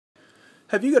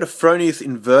Have you got a Fronius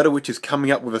inverter which is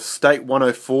coming up with a state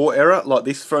 104 error like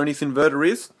this Fronius inverter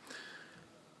is?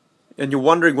 And you're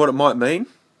wondering what it might mean?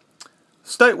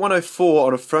 State 104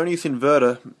 on a Fronius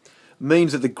inverter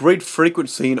means that the grid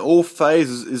frequency in all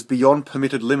phases is beyond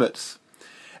permitted limits.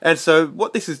 And so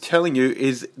what this is telling you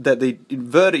is that the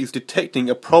inverter is detecting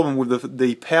a problem with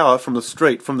the power from the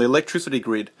street, from the electricity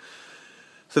grid.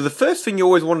 So the first thing you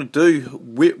always want to do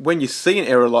when you see an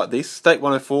error like this, state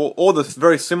 104, or the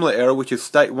very similar error which is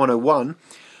state 101,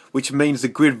 which means the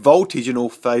grid voltage in all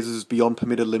phases is beyond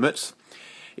permitted limits,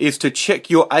 is to check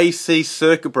your AC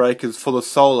circuit breakers for the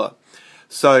solar.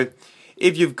 So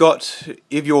if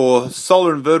your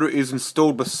solar inverter is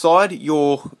installed beside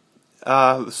your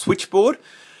switchboard,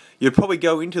 you'd probably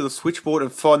go into the switchboard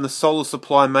and find the solar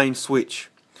supply main switch.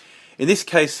 In this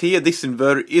case here, this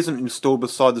inverter isn't installed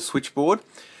beside the switchboard,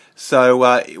 so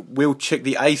we'll check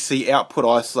the AC output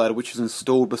isolator which is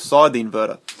installed beside the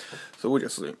inverter. So we'll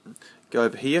just go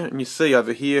over here, and you see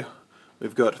over here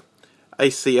we've got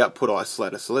AC output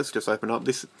isolator. So let's just open up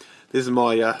this. This is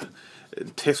my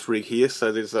test rig here,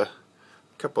 so there's a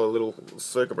couple of little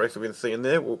circuit breakers we can see in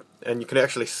there, and you can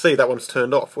actually see that one's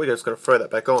turned off. We're just going to throw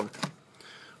that back on.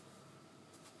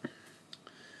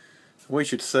 We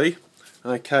should see.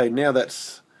 Okay, now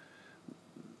that's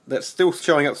still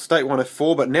showing up state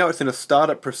 104, but now it's in a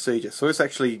startup procedure. So it's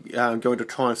actually going to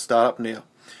try and start up now.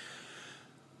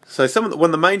 So one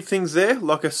of the main things there,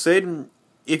 like I said,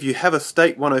 if you have a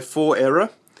state 104 error,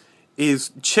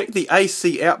 is check the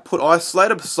AC output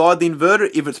isolator beside the inverter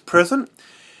if it's present,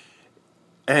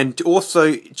 and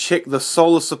also check the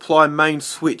solar supply main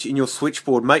switch in your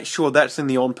switchboard. Make sure that's in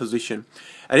the on position.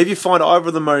 And if you find either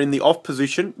of them are in the off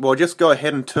position, well, just go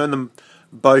ahead and turn them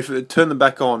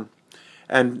back on,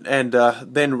 and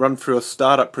then run through a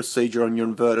startup procedure on your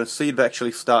inverter. See if it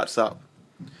actually starts up.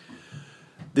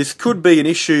 This could be an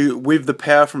issue with the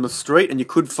power from the street, and you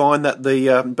could find that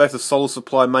both the solar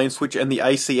supply main switch and the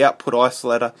AC output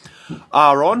isolator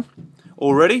are on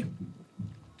already,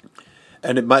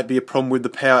 and it might be a problem with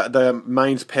the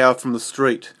mains power from the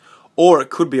street, or it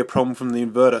could be a problem from the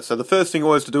inverter. So the first thing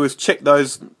always to do is check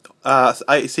those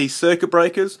AC circuit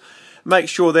breakers, make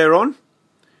sure they're on.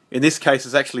 In this case,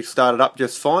 it's actually started up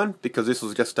just fine, because this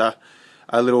was just a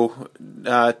little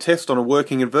test on a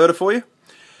working inverter for you.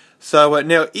 So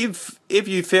now, if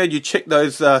you checked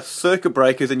those circuit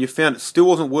breakers and you found it still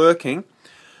wasn't working,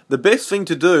 the best thing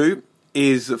to do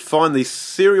is find the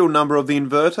serial number of the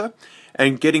inverter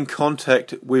and get in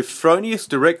contact with Fronius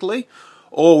directly,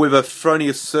 or with a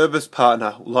Fronius service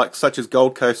partner, such as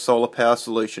Gold Coast Solar Power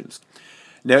Solutions.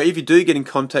 Now, if you do get in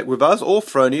contact with us or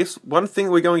Fronius, one thing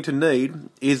we're going to need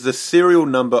is the serial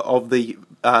number of the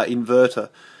inverter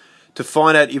to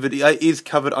find out if it is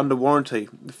covered under warranty.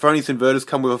 The Fronius inverters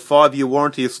come with a 5-year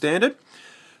warranty as standard.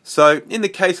 So, in the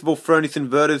case of all Fronius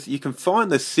inverters, you can find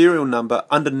the serial number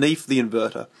underneath the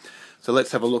inverter. So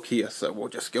let's have a look here. So we'll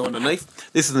just go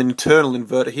underneath. This is an internal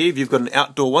inverter here. If you've got an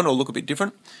outdoor one, it'll look a bit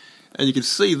different. And you can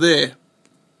see there,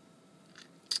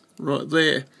 right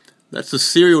there, that's the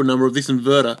serial number of this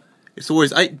inverter. It's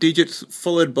always 8 digits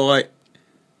followed by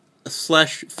a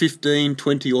slash 15,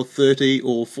 20 or 30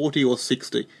 or 40 or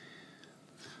 60.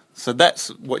 So that's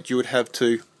what you would have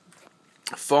to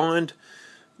find,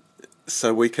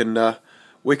 so we can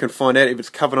find out if it's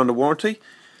covered under warranty.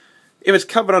 If it's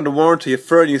covered under warranty, a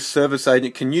Fronius service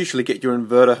agent can usually get your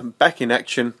inverter back in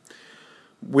action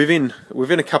within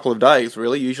a couple of days,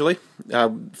 really, usually.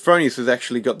 Fronius has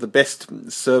actually got the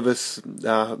best service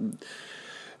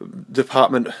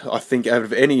department, I think, out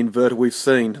of any inverter we've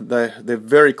seen. They're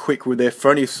very quick with their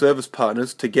Fronius service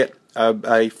partners to get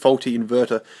a faulty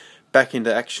inverter back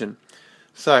into action.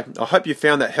 So I hope you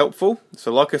found that helpful.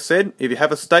 So like I said, if you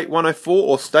have a state 104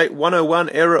 or state 101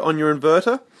 error on your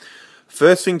inverter,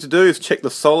 first thing to do is check the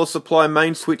solar supply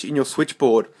main switch in your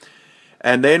switchboard.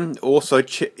 And then also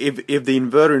check if the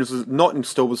inverter is not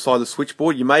installed beside the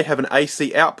switchboard, you may have an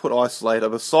AC output isolator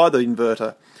beside the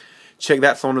inverter. Check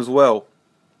that's on as well.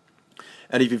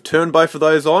 And if you've turned both of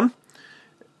those on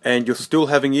and you're still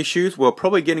having issues, well,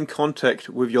 probably get in contact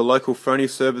with your local Fronius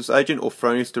service agent or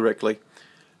Fronius directly.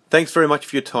 Thanks very much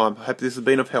for your time. I hope this has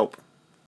been of help.